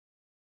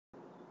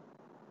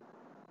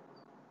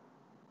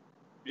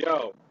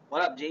Yo,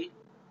 What up, G?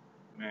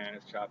 man,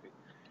 it's choppy.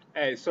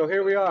 Hey, so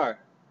here we are,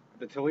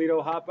 the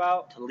Toledo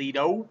Hopout,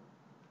 Toledo.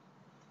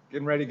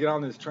 getting ready to get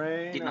on this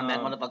train. Getting on that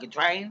motherfucking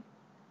train.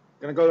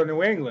 Gonna go to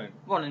New England.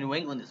 We're going to New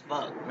England as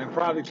fuck. And then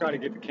probably try to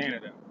get to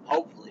Canada.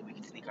 Hopefully, we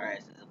can sneak our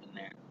asses up in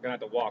there. Gonna have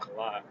to walk a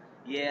lot.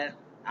 Yeah,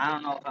 I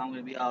don't know if I'm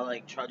gonna be all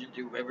like trudging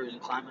through rivers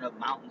and climbing up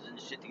mountains and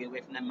shit to get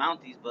away from them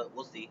Mounties, but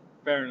we'll see.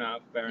 Fair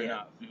enough, fair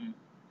enough. Mm-hmm.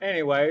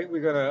 Anyway,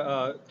 we're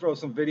gonna throw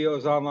some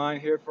videos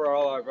online here for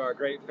all of our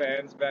great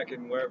fans back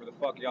in wherever the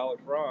fuck y'all are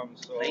from.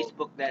 So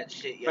Facebook that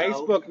shit, yo.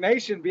 Facebook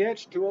Nation,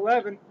 bitch,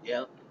 211.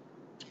 Yep.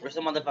 We're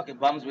some motherfucking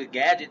bums with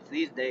gadgets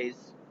these days.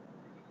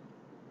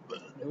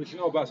 What you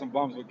know about some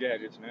bums with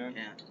gadgets, man?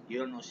 Yeah, you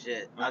don't know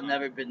shit. I've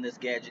never been this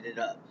gadgeted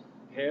up.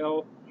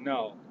 Hell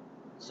no.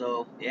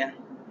 So, yeah,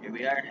 here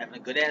we are, having a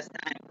good ass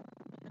time.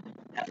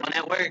 Have fun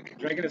at work.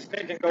 Drinking a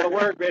stink and go to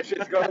work,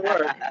 bitches. Go to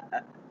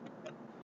work.